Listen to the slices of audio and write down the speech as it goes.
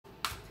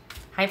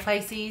Hi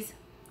Pisces,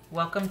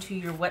 welcome to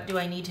your What Do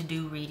I Need to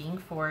Do reading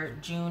for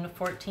June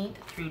 14th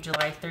through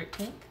July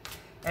 13th.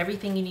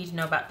 Everything you need to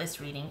know about this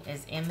reading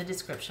is in the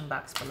description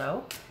box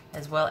below,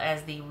 as well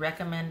as the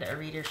recommend a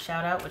reader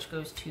shout out, which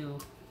goes to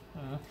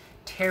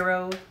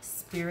Tarot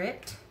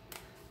Spirit.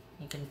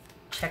 You can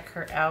check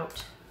her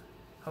out,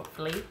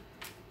 hopefully.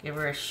 Give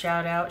her a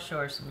shout out, show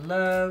her some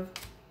love,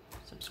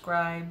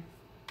 subscribe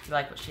if you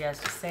like what she has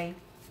to say.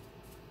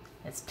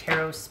 It's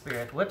Tarot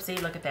Spirit. Whoopsie,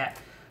 look at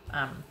that.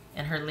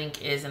 And her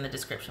link is in the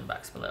description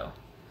box below.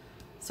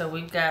 So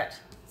we've got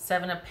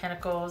 7 of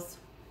Pentacles,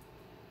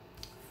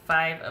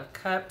 5 of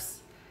Cups,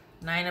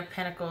 9 of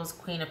Pentacles,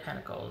 Queen of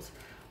Pentacles.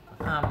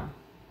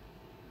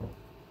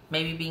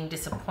 Maybe being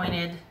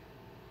disappointed,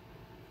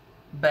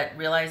 but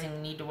realizing you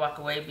need to walk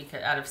away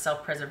because out of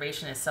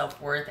self-preservation and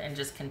self-worth and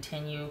just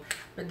continue.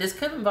 But this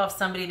could involve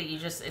somebody that you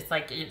just, it's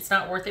like, it's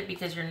not worth it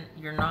because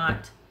you're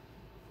not,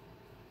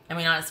 I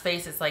mean, on its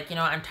face, it's like, you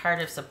know, I'm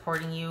tired of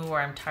supporting you, or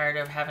I'm tired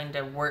of having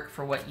to work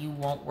for what you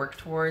won't work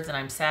towards. And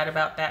I'm sad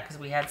about that because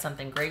we had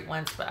something great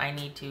once, but I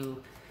need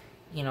to,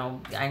 you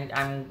know,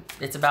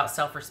 it's about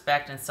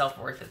self-respect and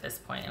self-worth at this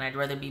point. And I'd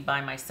rather be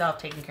by myself,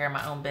 taking care of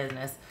my own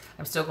business.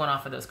 I'm still going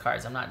off of those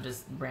cards. I'm not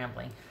just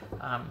rambling.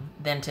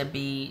 Than to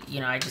be, you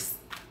know, I just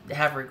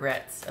have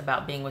regrets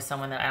about being with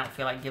someone that I don't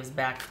feel like gives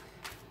back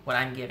what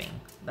I'm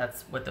giving.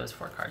 That's what those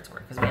 4 cards were.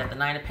 Because we had the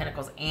 9 of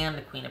Pentacles and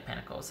the Queen of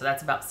Pentacles. So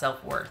that's about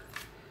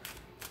self-worth.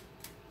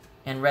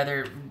 And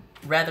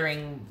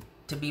rathering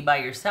to be by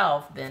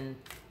yourself than,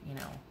 you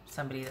know,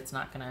 somebody that's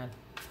not going to,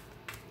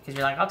 because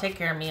you're like, I'll take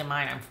care of me and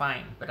mine, I'm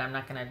fine, but I'm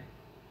not going to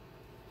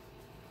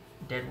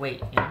dead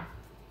weight, you know.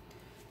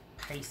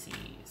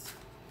 Pisces.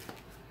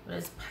 What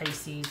does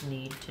Pisces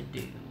need to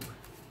do?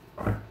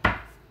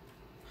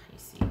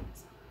 Pisces.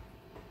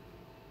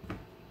 What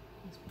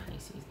does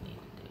Pisces need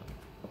to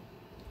do?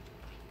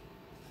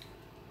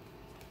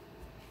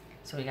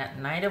 So we got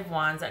Knight of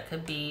Wands. That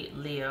could be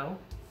Leo.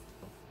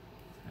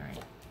 All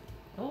right.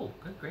 Oh,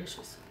 good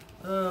gracious.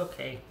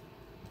 Okay.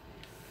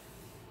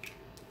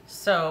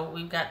 So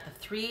we've got the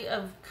 3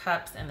 of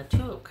Cups and the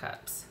 2 of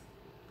Cups.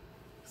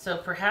 So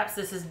perhaps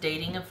this is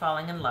dating and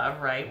falling in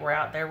love, right? We're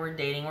out there, we're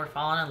dating, we're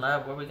falling in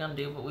love. What are we going to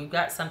do? But we've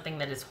got something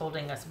that is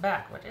holding us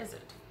back. What is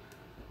it?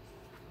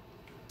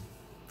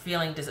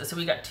 Feeling, so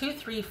we got 2,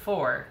 3,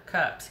 4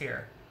 cups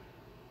here.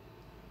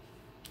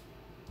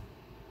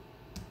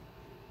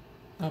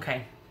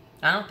 Okay.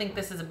 I don't think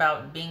this is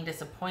about being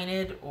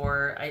disappointed,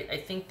 or I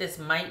think this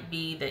might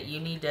be that you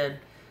need to,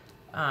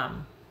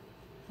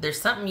 there's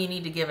something you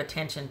need to give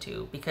attention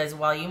to, because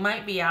while you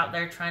might be out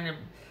there trying to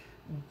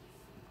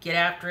get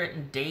after it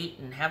and date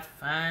and have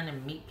fun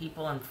and meet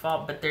people and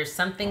fall, but there's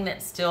something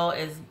that still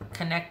is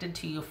connected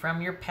to you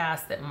from your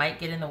past that might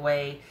get in the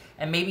way,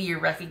 and maybe you're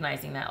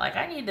recognizing that, like,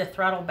 I need to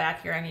throttle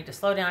back here, I need to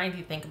slow down, I need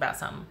to think about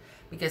something.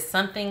 Because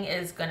something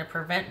is going to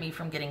prevent me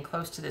from getting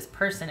close to this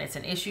person. It's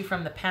an issue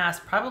from the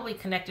past, probably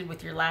connected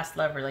with your last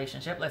love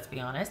relationship, let's be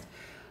honest,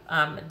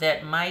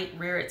 that might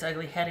rear its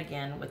ugly head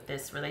again with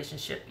this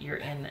relationship you're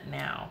in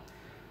now.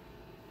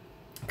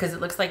 Because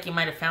it looks like you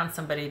might have found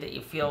somebody that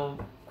you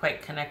feel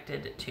quite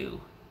connected to.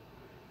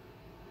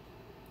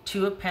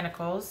 2 of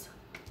Pentacles,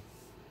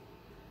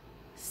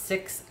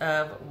 6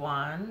 of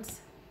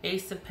Wands,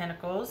 Ace of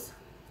Pentacles,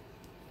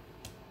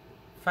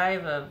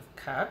 5 of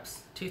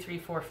Cups, 2, 3,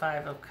 4,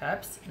 5 of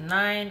Cups,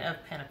 9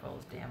 of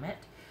Pentacles, damn it.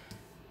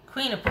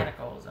 Queen of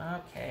Pentacles,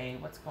 okay,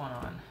 what's going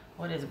on?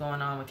 What is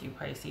going on with you,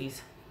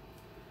 Pisces?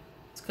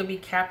 This could be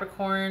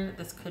Capricorn,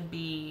 this could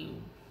be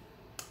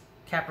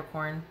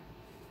Capricorn.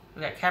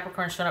 We got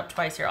Capricorn showing up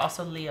twice here,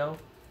 also Leo,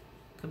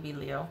 could be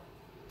Leo.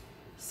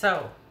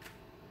 So,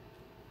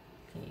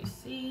 can you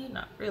see?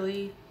 Not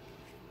really.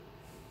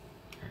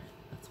 All right,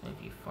 let's move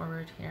you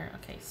forward here.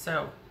 Okay,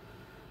 so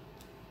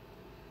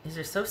these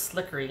are so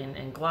slickery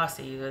and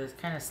glossy that it's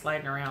kind of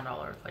sliding around all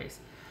over the place.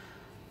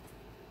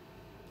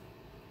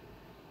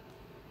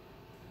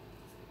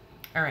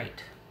 All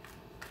right.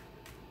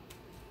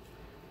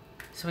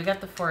 So we got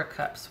the 4 of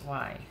Cups.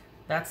 Why?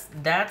 That's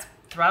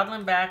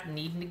throttling back,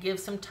 needing to give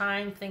some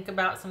time, think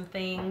about some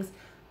things,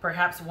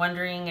 perhaps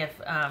wondering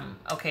if,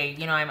 okay,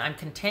 you know, I'm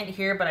content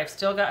here, but I've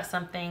still got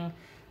something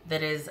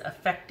that is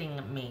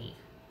affecting me.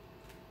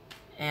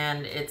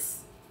 And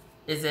is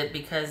it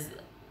because,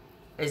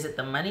 is it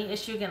the money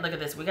issue again? Look at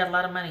this. We got a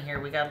lot of money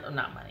here. We got,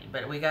 not money,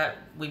 but we've got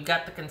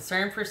the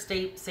concern for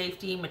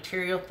safety,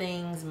 material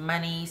things,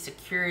 money,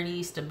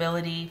 security,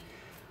 stability.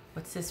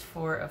 What's this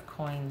 4 of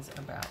Coins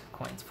about?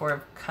 4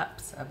 of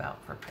Cups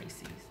about for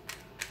Pisces.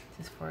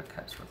 This is 4 of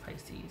Cups for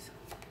Pisces.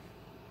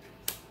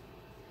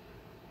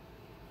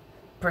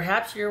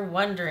 Perhaps you're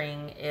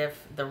wondering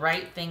if the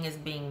right thing is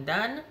being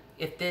done,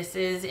 if this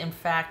is in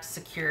fact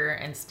secure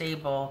and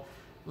stable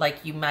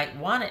like you might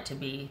want it to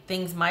be.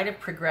 Things might have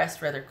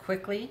progressed rather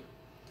quickly,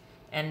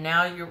 and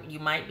now you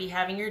might be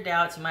having your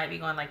doubts. You might be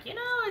going like, you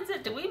know,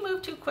 did we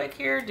move too quick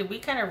here? Did we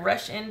kind of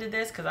rush into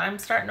this? Because I'm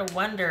starting to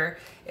wonder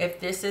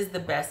if this is the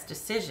best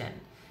decision.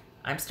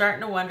 I'm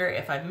starting to wonder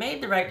if I've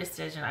made the right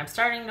decision. I'm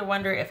starting to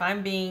wonder if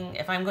I'm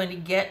going to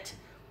get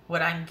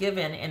what I'm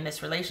given in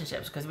this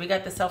relationship? Because we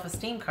got the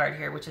self-esteem card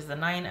here, which is the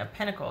 9 of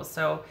Pentacles.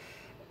 So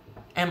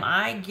am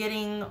I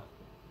getting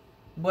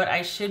what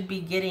I should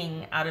be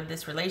getting out of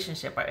this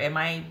relationship? Or am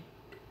I,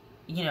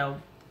 you know,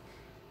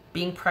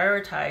 being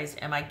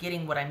prioritized? Am I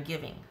getting what I'm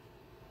giving?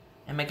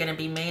 Am I going to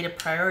be made a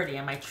priority?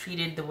 Am I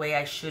treated the way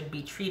I should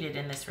be treated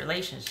in this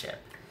relationship?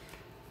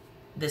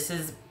 This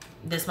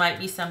might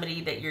be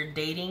somebody that you're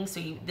dating.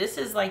 So this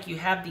is like you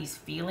have these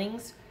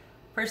feelings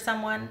for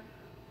someone,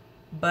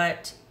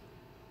 but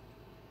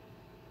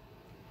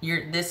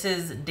this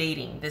is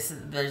dating.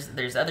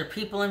 There's other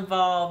people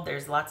involved.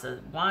 There's lots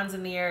of wands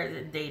in the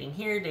air, dating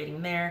here,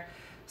 dating there.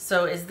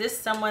 So is this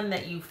someone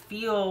that you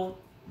feel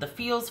the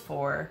feels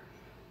for,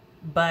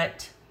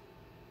 but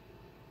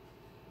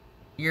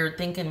you're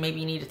thinking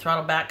maybe you need to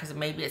throttle back because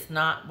maybe it's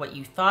not what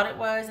you thought it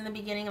was in the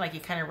beginning, like you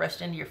kind of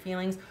rushed into your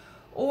feelings?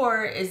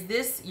 Or is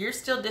this, you're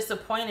still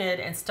disappointed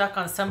and stuck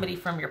on somebody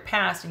from your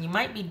past, and you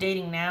might be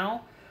dating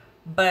now,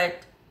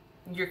 but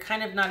you're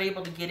kind of not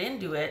able to get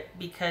into it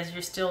because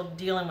you're still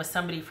dealing with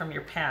somebody from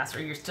your past,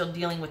 or you're still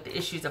dealing with the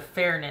issues of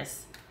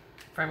fairness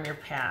from your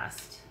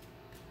past.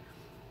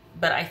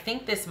 But I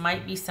think this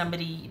might be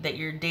somebody that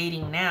you're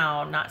dating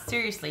now, not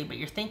seriously, but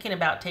you're thinking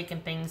about taking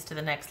things to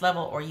the next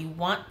level, or you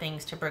want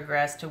things to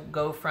progress, to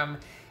go from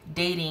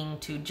dating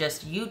to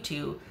just you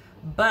two,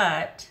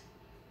 but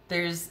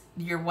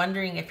you're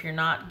wondering if you're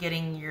not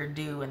getting your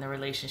due in the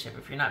relationship,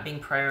 if you're not being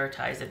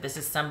prioritized, if this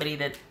is somebody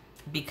that,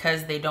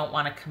 because they don't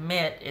want to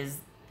commit,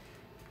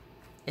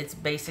 it's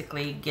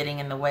basically getting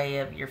in the way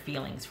of your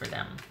feelings for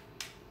them.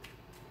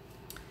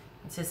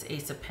 It says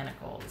Ace of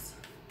Pentacles.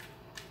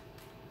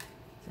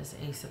 It says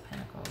Ace of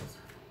Pentacles.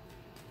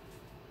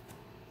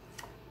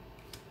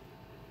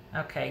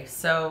 Okay,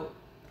 so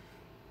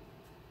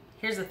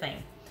here's the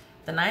thing.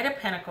 The Knight of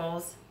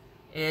Pentacles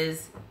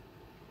is,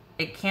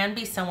 it can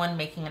be someone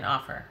making an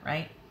offer,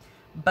 right?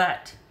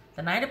 But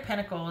the Knight of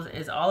Pentacles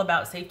is all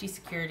about safety,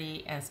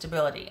 security, and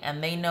stability.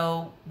 And they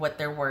know what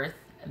they're worth.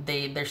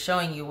 They're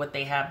showing you what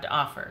they have to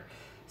offer.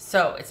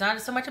 So it's not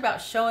so much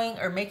about showing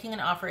or making an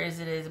offer as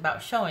it is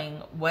about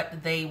showing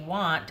what they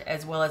want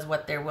as well as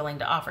what they're willing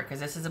to offer. Because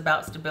this is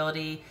about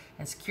stability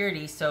and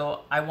security.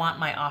 So I want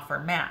my offer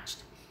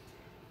matched.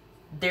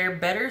 They're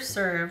better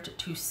served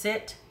to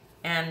sit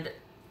and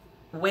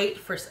wait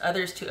for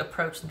others to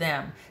approach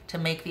them to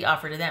make the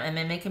offer to them, and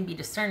then they can be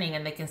discerning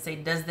and they can say,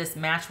 does this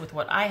match with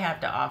what I have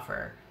to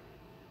offer?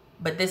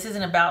 But this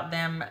isn't about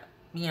them,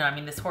 you know, I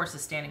mean, this horse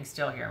is standing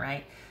still here,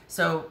 right?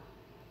 So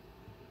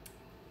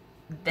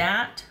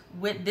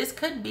this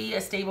could be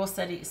a stable,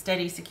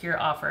 steady, secure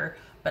offer,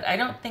 but I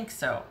don't think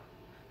so,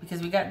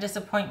 because we got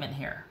disappointment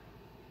here.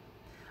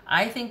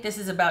 I think this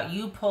is about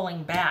you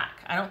pulling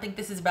back. I don't think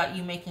this is about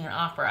you making an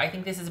offer. I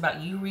think this is about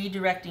you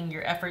redirecting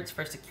your efforts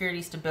for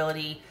security,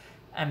 stability,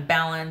 and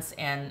balance,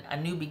 and a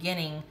new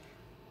beginning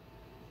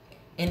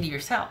into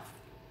yourself.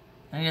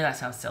 I know that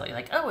sounds silly,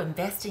 like, oh,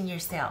 invest in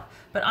yourself.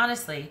 But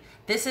honestly,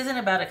 this isn't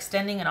about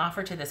extending an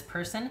offer to this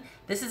person.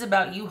 This is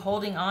about you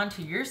holding on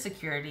to your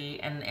security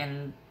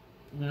and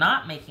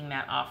not making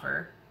that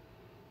offer.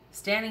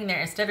 Standing there,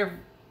 instead of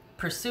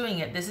pursuing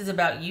it, this is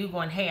about you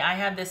going, hey, I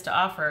have this to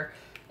offer,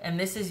 and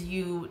this is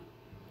you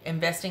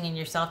investing in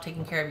yourself,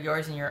 taking care of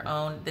yours and your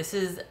own. This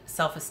is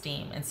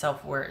self-esteem and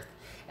self-worth.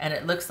 And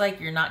it looks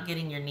like you're not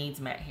getting your needs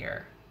met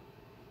here.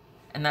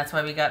 And that's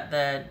why we got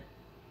the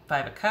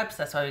 5 of Cups.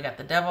 That's why we got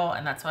the Devil.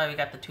 And that's why we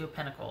got the 2 of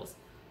Pentacles.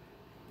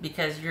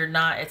 Because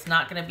it's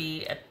not going to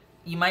be,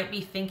 you might be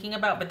thinking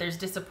about, but there's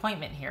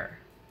disappointment here.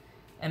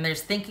 And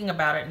there's thinking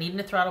about it, needing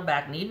to throttle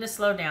back, needing to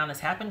slow down. This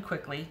happened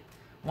quickly.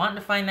 Wanting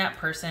to find that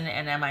person.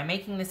 And am I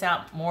making this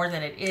out more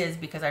than it is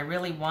because I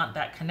really want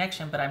that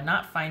connection, but I'm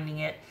not finding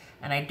it.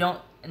 And I don't,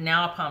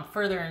 now upon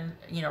further,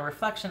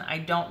 reflection, I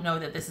don't know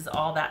that this is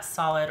all that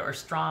solid or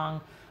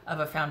strong of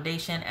a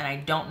foundation, and I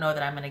don't know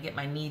that I'm going to get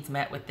my needs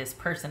met with this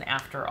person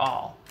after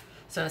all.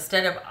 So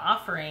instead of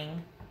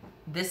offering,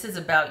 this is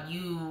about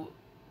you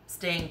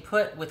staying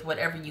put with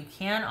whatever you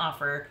can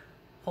offer,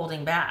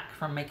 holding back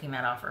from making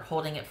that offer,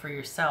 holding it for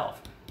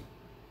yourself.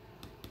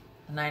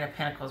 The 9 of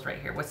Pentacles right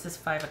here. What's this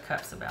 5 of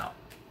Cups about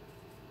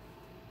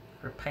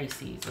for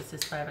Pisces? What's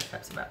this 5 of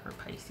Cups about for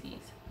Pisces?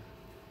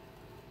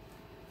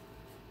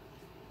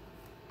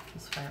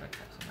 This 5 of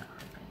Cups about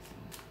for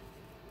Pisces.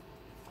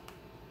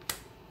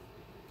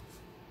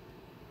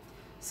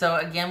 So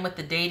again, with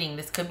the dating,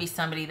 this could be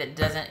somebody that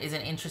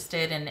isn't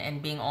interested in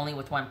being only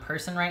with one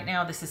person right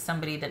now. This is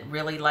somebody that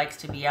really likes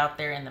to be out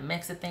there in the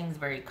mix of things,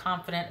 very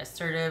confident,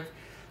 assertive,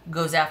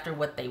 goes after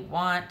what they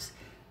want.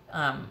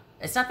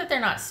 It's not that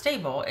they're not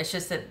stable. It's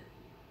just that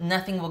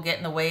nothing will get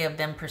in the way of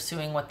them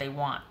pursuing what they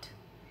want.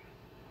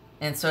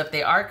 And so if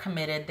they are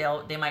committed,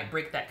 they might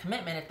break that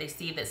commitment if they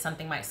see that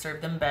something might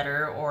serve them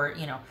better, or,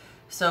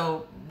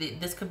 so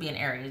this could be an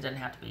Aries, it doesn't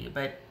have to be,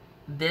 but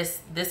this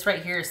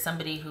right here is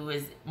somebody who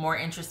is more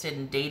interested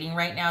in dating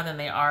right now than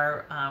they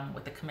are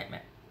with the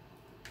commitment.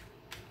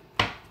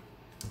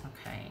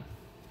 Okay.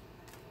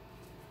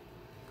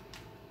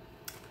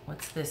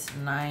 What's this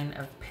 9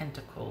 of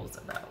Pentacles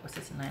about? What's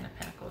this 9 of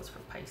Pentacles for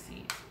Pisces? 9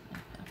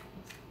 of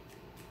Pentacles.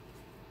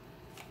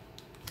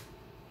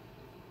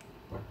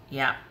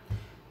 Yeah.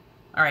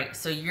 All right,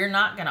 so you're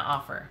not going to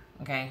offer,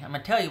 okay? I'm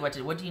going to tell you what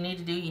do you need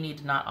to do? You need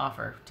to not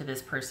offer to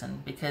this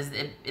person because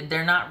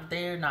they're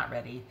not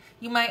ready.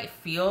 You might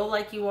feel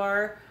like you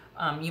are.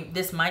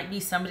 This might be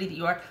somebody that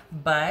you are,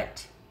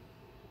 but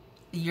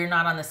you're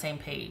not on the same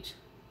page.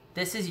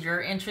 This is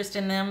your interest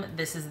in them.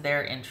 This is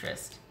their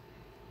interest.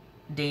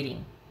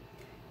 Dating.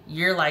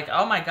 You're like,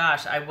 oh my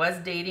gosh, I was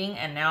dating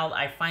and now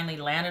I finally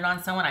landed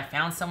on someone. I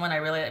found someone I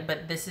really,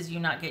 but this is you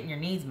not getting your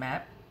needs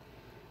met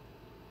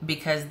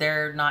because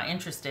they're not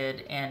interested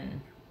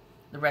in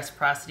the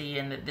reciprocity,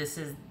 and that this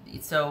is,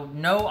 so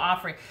no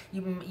offering.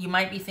 You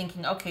might be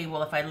thinking, okay,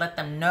 well, if I let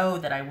them know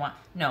that I want,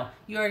 no,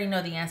 you already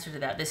know the answer to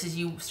that. This is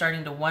you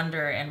starting to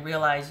wonder and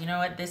realize, you know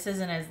what, this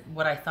isn't as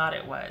what I thought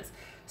it was.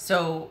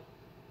 So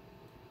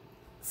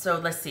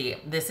let's see.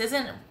 This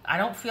isn't, I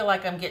don't feel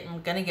like I'm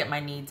gonna get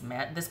my needs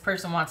met. This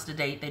person wants to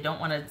date. They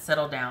don't want to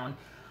settle down.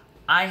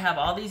 I have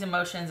all these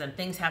emotions and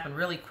things happen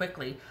really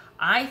quickly.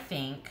 I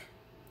think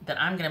that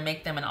I'm gonna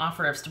make them an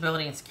offer of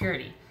stability and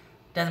security.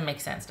 Doesn't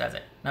make sense, does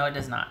it? No, it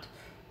does not.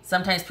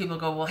 Sometimes people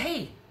go, well,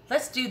 hey,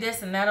 let's do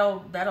this and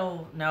that'll,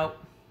 nope.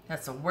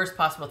 That's the worst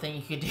possible thing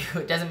you could do.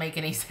 It doesn't make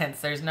any sense.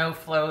 There's no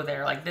flow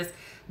there. Like this,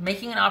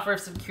 making an offer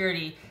of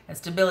security and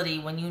stability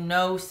when you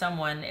know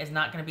someone is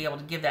not going to be able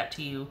to give that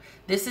to you.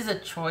 This is a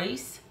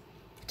choice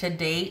to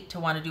date, to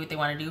want to do what they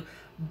want to do,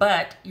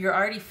 but you're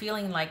already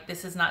feeling like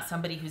this is not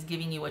somebody who's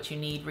giving you what you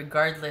need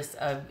regardless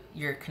of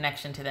your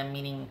connection to them,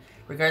 meaning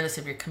regardless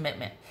of your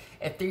commitment.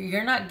 If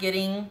you're not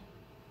getting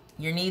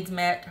your needs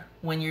met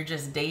when you're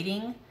just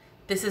dating,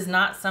 this is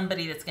not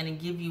somebody that's going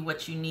to give you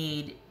what you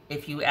need.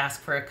 If you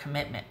ask for a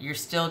commitment, you're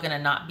still going to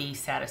not be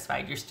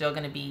satisfied. You're still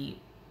going to be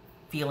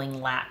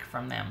feeling lack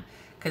from them,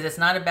 because it's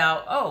not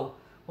about, oh,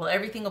 well,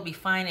 everything will be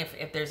fine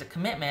if there's a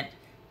commitment.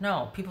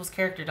 No, people's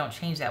character don't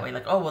change that way.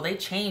 Like, oh, well, they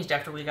changed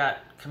after we got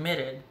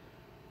committed.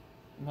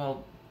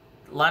 Well,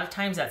 a lot of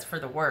times that's for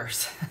the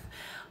worse.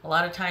 A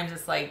lot of times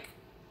it's like,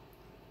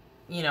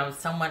 you know,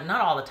 someone,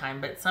 not all the time,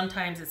 but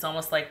sometimes it's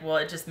almost like, well,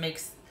 it just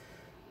makes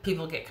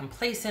people get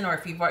complacent.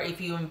 Or if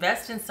you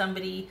invest in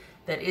somebody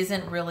that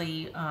isn't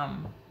really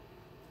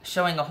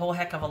showing a whole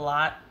heck of a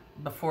lot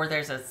before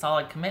there's a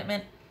solid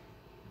commitment,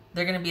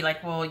 they're going to be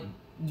like, well,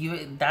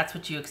 that's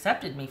what you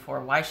accepted me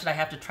for. Why should I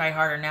have to try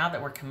harder now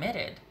that we're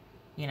committed?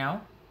 You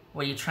know,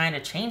 what are you trying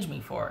to change me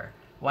for?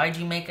 Why'd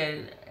you make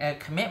a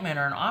commitment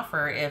or an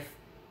offer if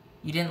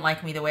you didn't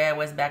like me the way I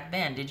was back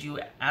then? Did you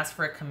ask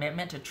for a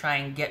commitment to try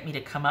and get me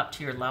to come up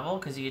to your level?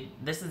 Because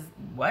this is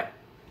what?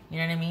 You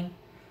know what I mean?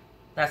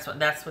 That's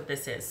what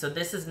this is. So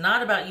this is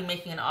not about you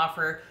making an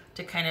offer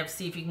to kind of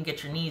see if you can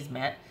get your needs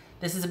met.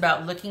 This is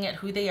about looking at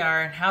who they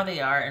are and how they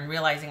are and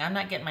realizing I'm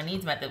not getting my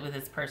needs met with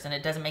this person.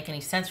 It doesn't make any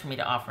sense for me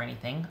to offer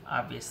anything,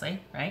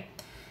 obviously, right?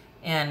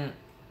 And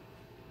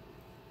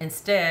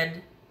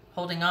instead,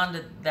 holding on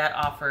to that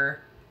offer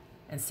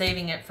and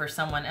saving it for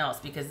someone else,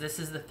 because this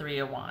is the Three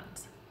of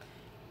Wands.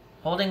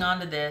 Holding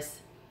on to this,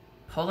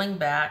 pulling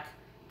back.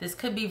 This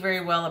could be very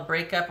well a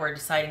breakup or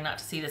deciding not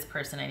to see this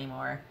person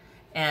anymore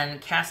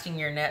and casting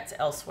your nets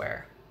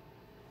elsewhere.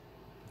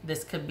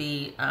 This could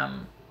be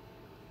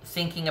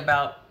thinking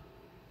about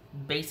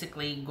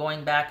basically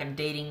going back and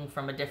dating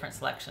from a different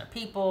selection of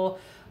people,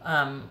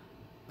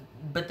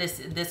 but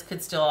this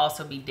could still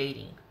also be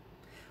dating,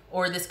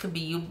 or this could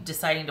be you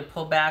deciding to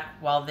pull back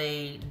while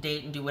they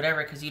date and do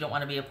whatever because you don't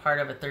want to be a part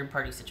of a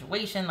third-party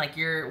situation. Like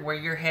where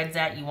your head's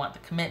at, you want the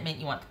commitment,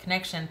 you want the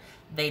connection.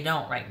 They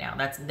don't right now.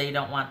 They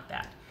don't want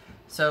that.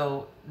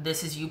 So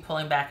this is you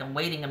pulling back and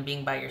waiting and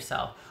being by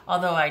yourself.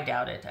 Although I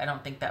doubt it. I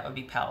don't think that would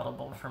be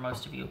palatable for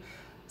most of you.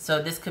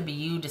 So this could be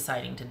you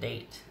deciding to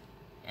date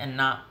and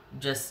not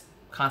just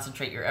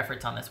concentrate your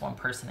efforts on this one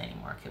person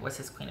anymore. Okay, what's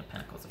this Queen of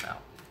Pentacles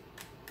about?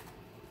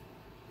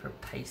 For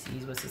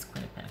Pisces, what's this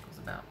Queen of Pentacles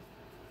about?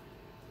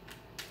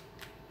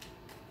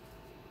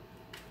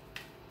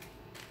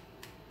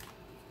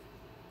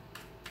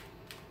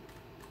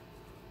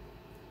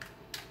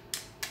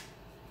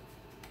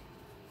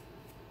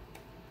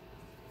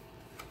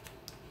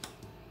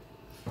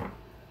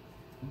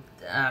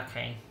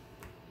 Okay.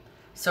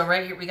 So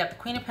right here, we got the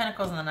Queen of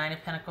Pentacles and the Nine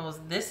of Pentacles.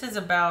 This is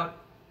about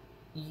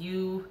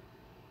you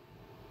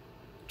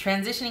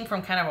transitioning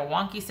from kind of a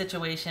wonky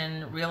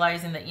situation,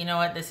 realizing that, you know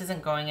what, this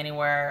isn't going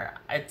anywhere.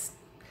 It's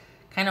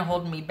kind of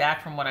holding me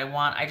back from what I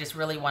want. I just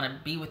really want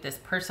to be with this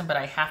person, but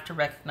I have to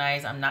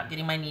recognize I'm not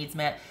getting my needs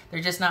met.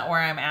 They're just not where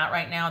I'm at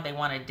right now. They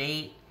want to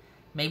date.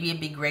 Maybe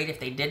it'd be great if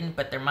they didn't,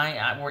 but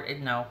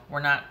no, we're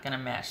not going to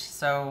mesh.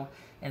 So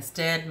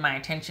instead, my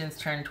attention's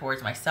turned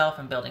towards myself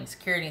and building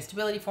security and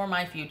stability for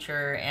my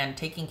future and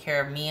taking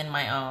care of me and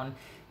my own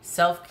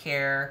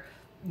self-care,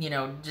 you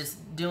know,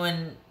 just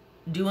doing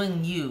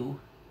you,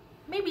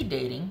 maybe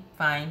dating,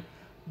 fine.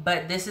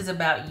 But this is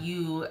about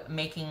you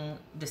making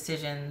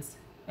decisions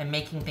and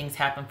making things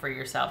happen for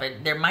yourself.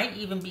 There might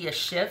even be a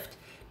shift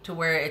to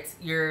where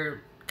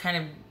you're kind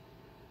of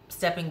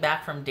stepping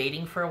back from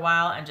dating for a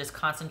while and just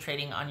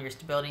concentrating on your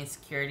stability and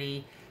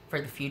security for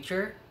the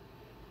future.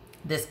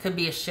 This could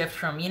be a shift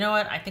from, you know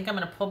what, I think I'm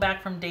going to pull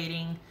back from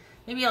dating.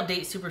 Maybe I'll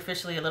date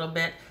superficially a little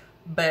bit,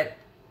 but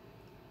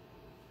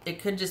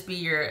it could just be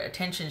your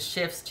attention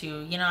shifts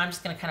to, you know, I'm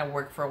just going to kind of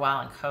work for a while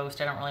and coast.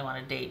 I don't really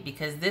want to date,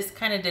 because this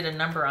kind of did a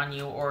number on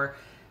you. Or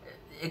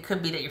it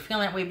could be that you're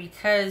feeling that way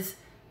because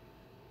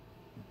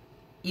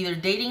either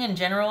dating in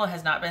general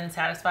has not been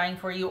satisfying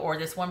for you, or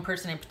this one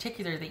person in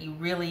particular that you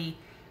really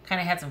kind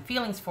of had some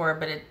feelings for,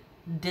 but it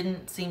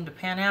didn't seem to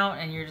pan out,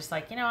 and you're just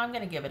like, you know, I'm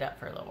going to give it up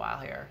for a little while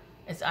here.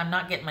 I'm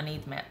not getting my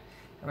needs met.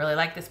 I really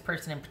like this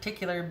person in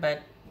particular,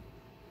 but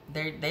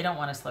they don't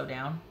want to slow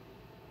down.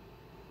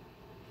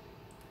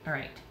 All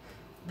right.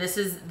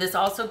 This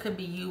also could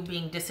be you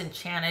being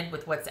disenchanted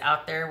with what's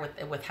out there,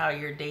 with how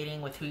you're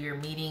dating, with who you're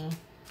meeting,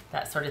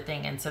 that sort of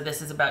thing. And so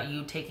this is about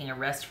you taking a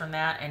rest from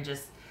that and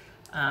just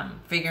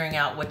figuring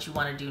out what you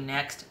want to do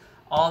next,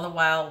 all the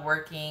while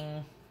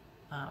working,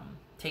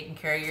 taking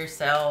care of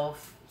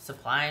yourself,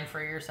 supplying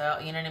for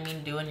yourself, you know what I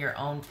mean? Doing your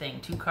own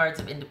thing. 2 cards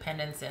of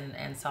independence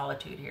and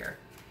solitude here.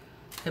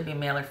 Could be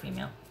male or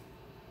female.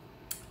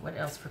 What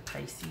else for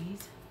Pisces?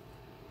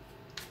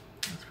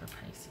 What else for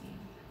Pisces?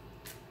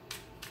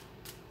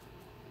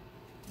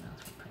 What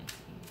else for Pisces?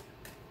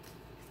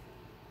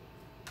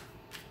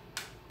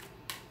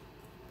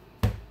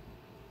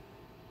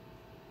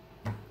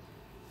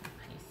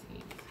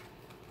 Pisces.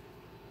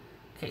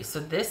 Okay, so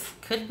this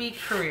could be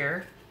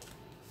career.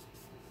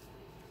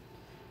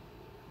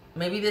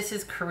 Maybe this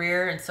is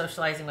career and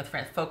socializing with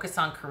friends. Focus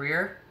on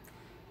career.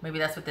 Maybe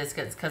that's what this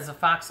gets, because the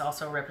fox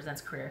also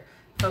represents career.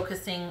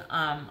 Focusing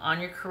on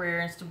your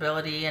career and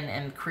stability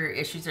and career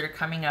issues that are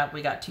coming up.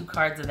 We got 2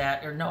 cards of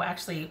that. Or no,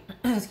 actually,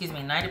 excuse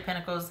me, Knight of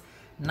Pentacles,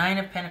 9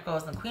 of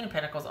Pentacles, and Queen of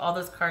Pentacles. All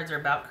those cards are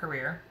about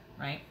career,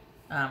 right?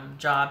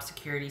 Job,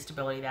 security,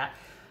 stability, that.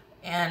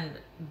 And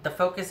the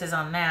focus is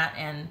on that,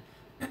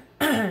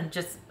 and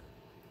just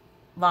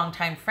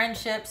long-time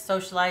friendships,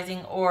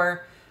 socializing,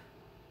 or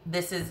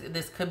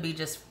this could be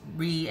just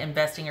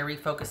reinvesting or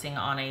refocusing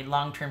on a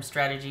long-term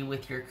strategy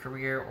with your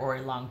career or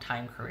a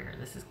long-time career.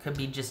 Could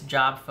be just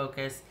job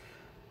focus,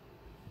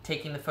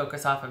 taking the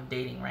focus off of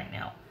dating right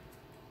now.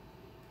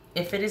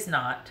 If it is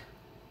not,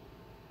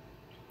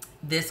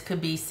 this could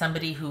be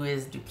somebody who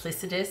is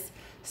duplicitous,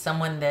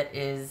 someone that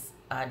is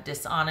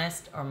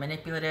dishonest or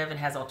manipulative and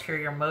has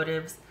ulterior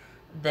motives,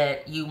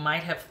 that you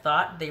might have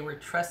thought they were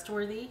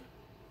trustworthy.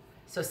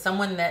 So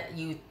someone that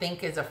you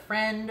think is a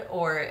friend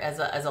or as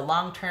a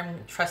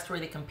long-term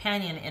trustworthy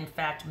companion, in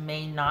fact,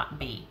 may not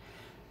be.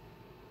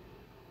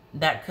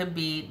 That could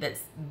be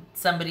that's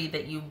somebody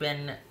that you've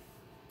been,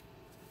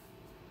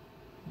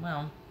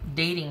 well,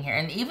 dating here.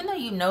 And even though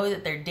you know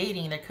that they're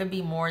dating, there could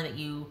be more that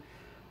you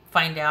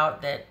find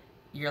out that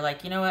you're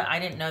like, you know what, I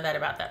didn't know that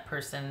about that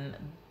person.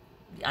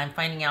 I'm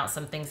finding out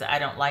some things that I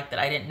don't like that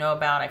I didn't know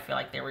about. I feel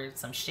like there were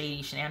some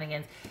shady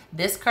shenanigans.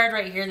 This card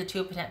right here, the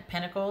 2 of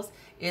Pentacles,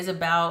 is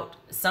about,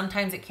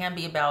 sometimes it can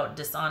be about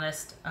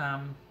dishonest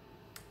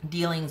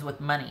dealings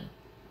with money.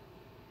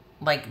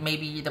 Like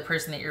maybe the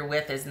person that you're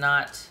with is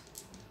not,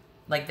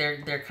 like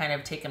they're kind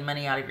of taking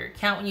money out of your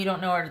account when you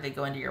don't know it, or they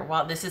go into your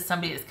wallet. This is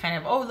somebody that's kind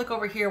of, oh, look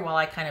over here while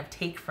I kind of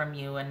take from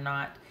you, and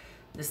not,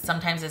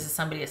 sometimes this is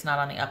somebody that's not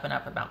on the up and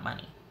up about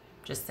money.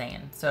 Just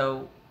saying.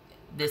 So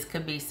this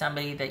could be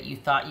somebody that you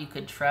thought you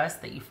could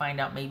trust, that you find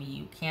out maybe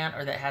you can't,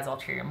 or that has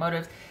ulterior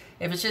motives.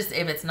 If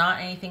it's not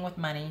anything with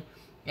money,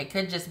 it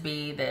could just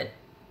be that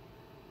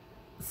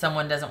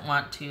someone doesn't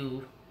want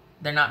to,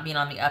 they're not being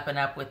on the up and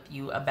up with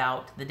you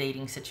about the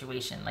dating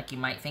situation. Like you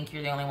might think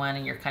you're the only one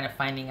and you're kind of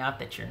finding out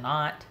that you're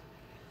not.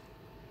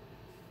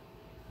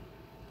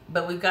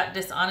 But we've got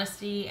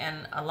dishonesty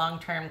and a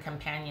long-term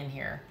companion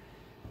here.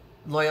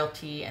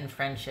 Loyalty and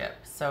friendship.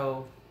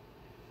 So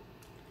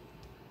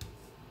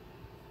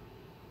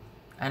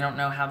I don't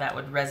know how that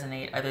would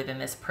resonate other than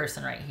this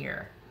person right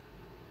here.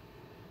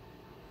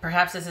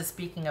 Perhaps this is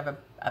speaking of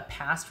a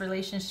past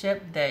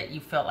relationship that you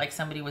felt like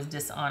somebody was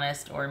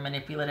dishonest or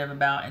manipulative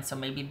about, and so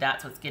maybe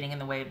that's what's getting in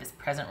the way of this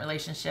present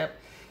relationship.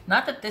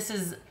 Not that this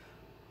is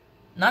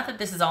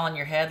all in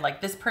your head. Like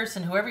this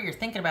person, whoever you're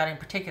thinking about in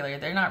particular,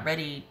 they're not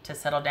ready to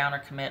settle down or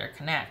commit or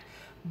connect.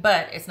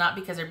 But it's not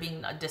because they're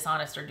being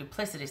dishonest or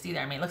duplicitous either.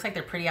 I mean, it looks like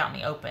they're pretty out in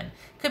the open.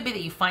 It could be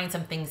that you find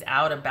some things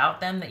out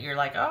about them that you're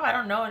like, oh, I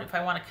don't know if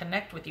I want to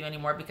connect with you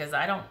anymore because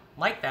I don't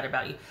like that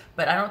about you.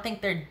 But I don't think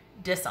they're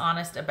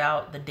dishonest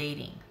about the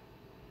dating.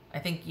 I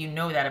think you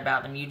know that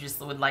about them. You just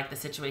would like the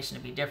situation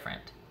to be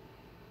different.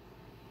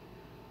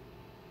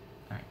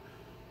 All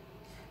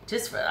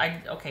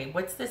right. Okay,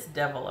 what's this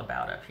devil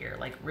about up here?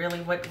 Like,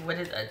 really, what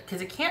is it?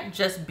 Because it can't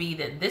just be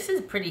that this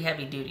is pretty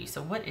heavy duty.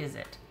 So what is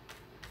it?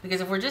 Because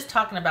if we're just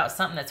talking about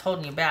something that's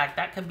holding you back,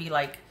 that could be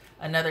like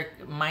another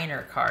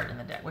minor card in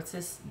the deck. What's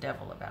this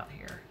devil about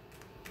here?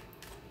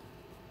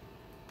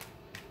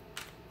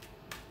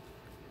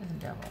 What's the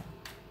devil?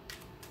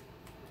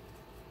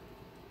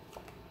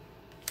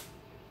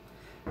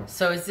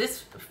 So is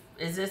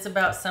this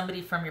about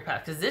somebody from your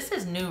past? Because this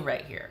is new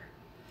right here.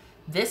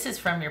 This is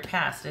from your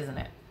past, isn't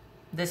it?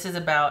 This is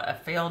about a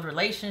failed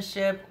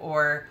relationship,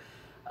 or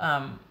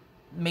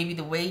maybe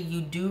the way you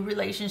do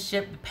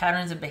relationship, the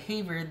patterns of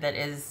behavior that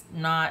is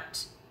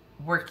not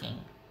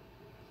working.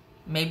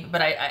 Maybe,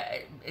 but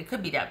it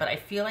could be that, but I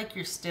feel like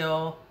you're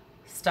still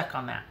stuck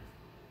on that.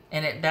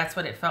 And that's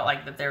what it felt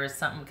like, that there was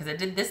something,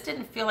 because this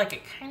didn't feel like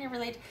it kind of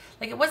related,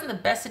 like it wasn't the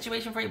best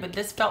situation for you, but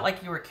this felt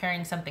like you were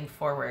carrying something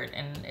forward.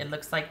 And it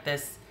looks like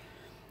this,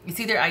 it's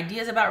either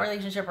ideas about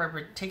relationship or a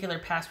particular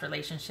past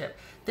relationship.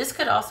 This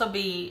could also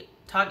be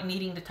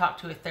needing to talk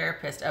to a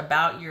therapist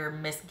about your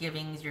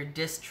misgivings, your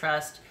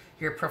distrust,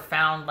 your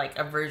profound like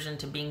aversion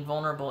to being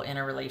vulnerable in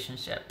a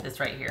relationship. This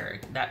right here,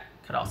 that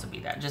could also be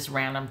that. Just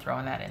random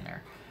throwing that in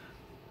there.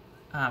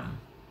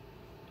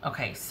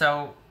 Okay,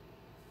 so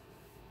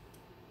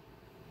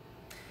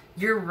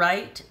you're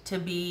right to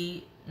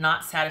be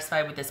not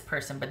satisfied with this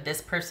person, but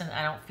this person,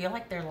 I don't feel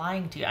like they're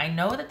lying to you. I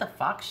know that the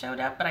fox showed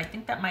up, but I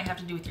think that might have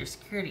to do with your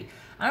security.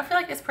 I don't feel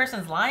like this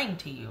person's lying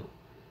to you.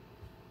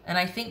 And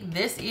I think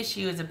this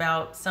issue is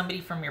about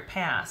somebody from your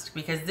past,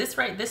 because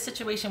this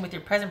situation with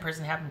your present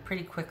person happened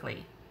pretty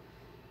quickly.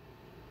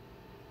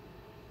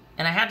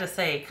 And I had to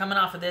say, coming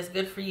off of this,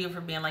 good for you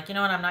for being like, you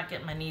know what, I'm not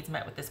getting my needs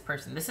met with this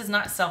person. This is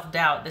not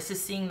self-doubt. This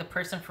is seeing the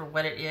person for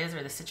what it is,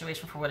 or the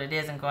situation for what it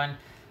is, and going,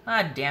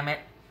 ah, damn it.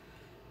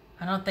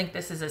 I don't think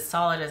this is as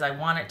solid as I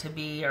want it to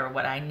be or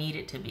what I need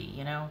it to be,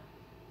 you know?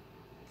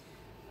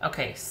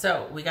 Okay,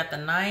 so we got the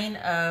 9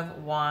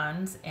 of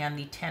Wands and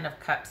the 10 of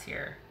Cups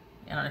here.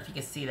 I don't know if you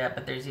can see that,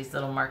 but there's these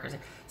little markers.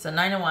 So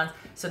 9 of Wands.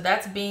 So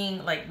that's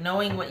being like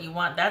knowing what you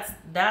want.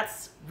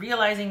 That's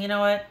realizing, you know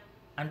what?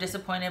 I'm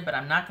disappointed, but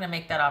I'm not going to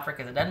make that offer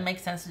because it doesn't make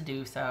sense to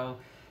do so.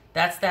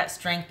 That's that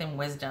strength and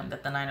wisdom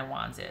that the 9 of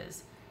Wands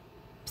is.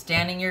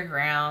 Standing your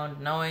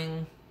ground,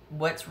 knowing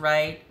what's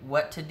right,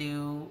 what to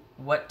do,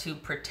 what to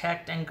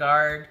protect and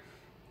guard,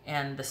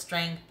 and the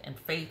strength and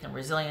faith and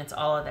resilience,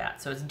 all of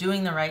that. So it's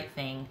doing the right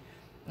thing.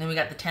 And then we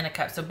got the 10 of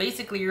Cups. So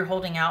basically you're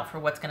holding out for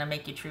what's going to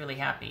make you truly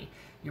happy.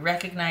 You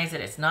recognize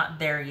that it's not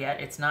there yet.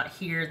 It's not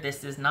here.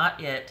 This is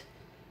not it.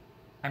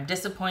 I'm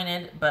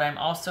disappointed, but I'm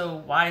also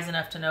wise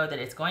enough to know that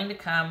it's going to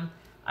come.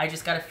 I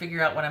just got to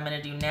figure out what I'm going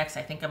to do next.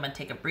 I think I'm going to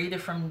take a breather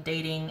from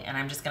dating, and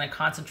I'm just going to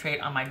concentrate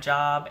on my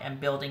job and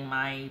building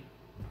my,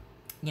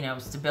 you know,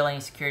 stability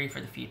and security for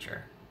the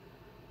future.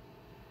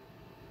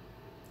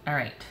 All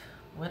right.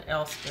 What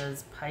else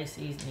does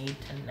Pisces need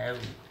to know?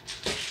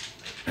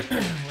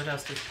 What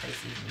else does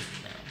Pisces need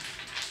to know?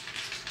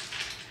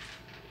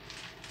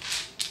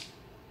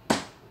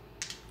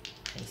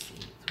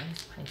 Pisces. What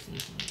does Pisces need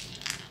to know?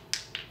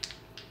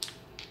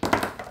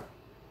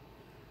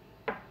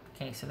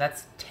 Okay, so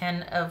that's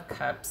 10 of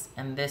Cups,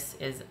 and this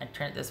is, I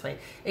turn it this way.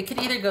 It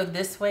could either go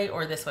this way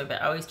or this way,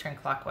 but I always turn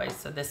clockwise.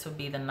 So this would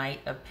be the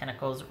Knight of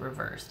Pentacles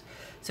reversed.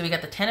 So we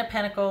got the 10 of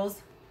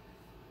Pentacles,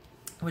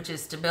 which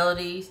is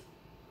stability,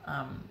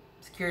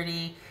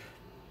 security,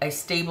 a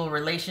stable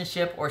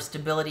relationship, or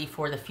stability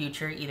for the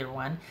future, either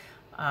one.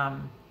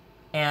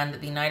 And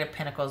the Knight of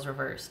Pentacles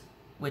reversed,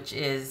 which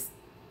is,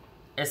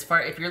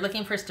 if you're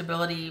looking for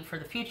stability for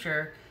the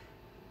future,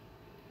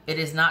 it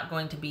is not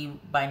going to be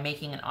by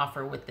making an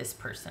offer with this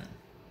person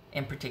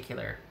in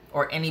particular,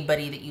 or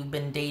anybody that you've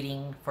been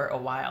dating for a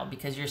while,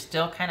 because you're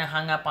still kind of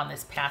hung up on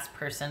this past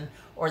person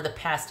or the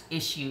past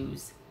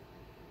issues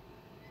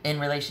in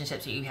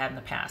relationships that you had in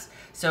the past.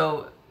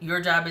 So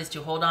your job is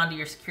to hold on to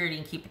your security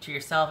and keep it to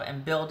yourself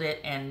and build it,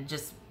 and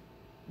just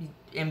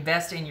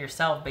invest in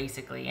yourself,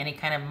 basically. Any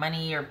kind of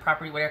money or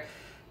property, whatever,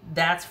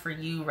 that's for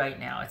you right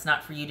now. It's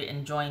not for you to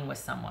enjoy with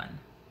someone.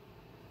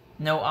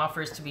 No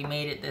offers to be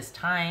made at this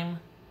time.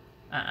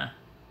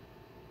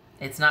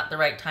 It's not the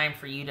right time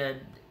for you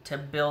to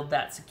build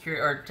that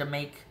security, or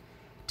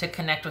to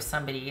connect with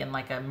somebody in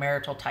like a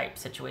marital type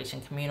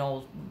situation,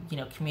 communal, you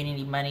know,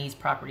 community, monies,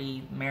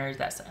 property, marriage.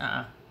 That's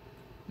not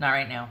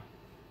right now.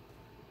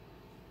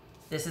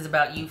 This is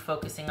about you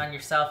focusing on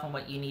yourself and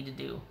what you need to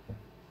do.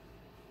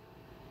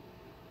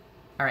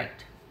 All right.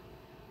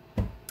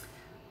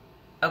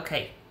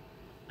 Okay.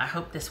 I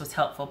hope this was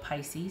helpful,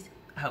 Pisces.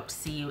 I hope to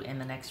see you in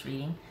the next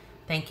reading.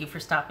 Thank you for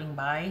stopping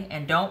by,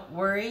 and don't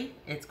worry,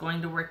 it's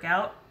going to work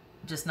out,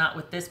 just not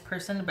with this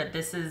person, but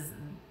this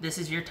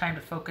is your time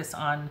to focus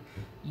on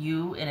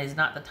you, and is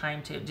not the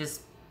time to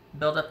just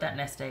build up that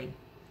nest egg.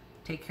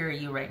 Take care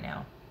of you right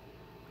now.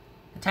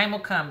 The time will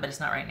come, but it's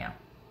not right now.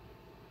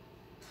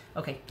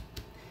 Okay.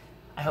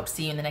 I hope to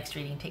see you in the next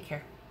reading. Take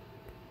care.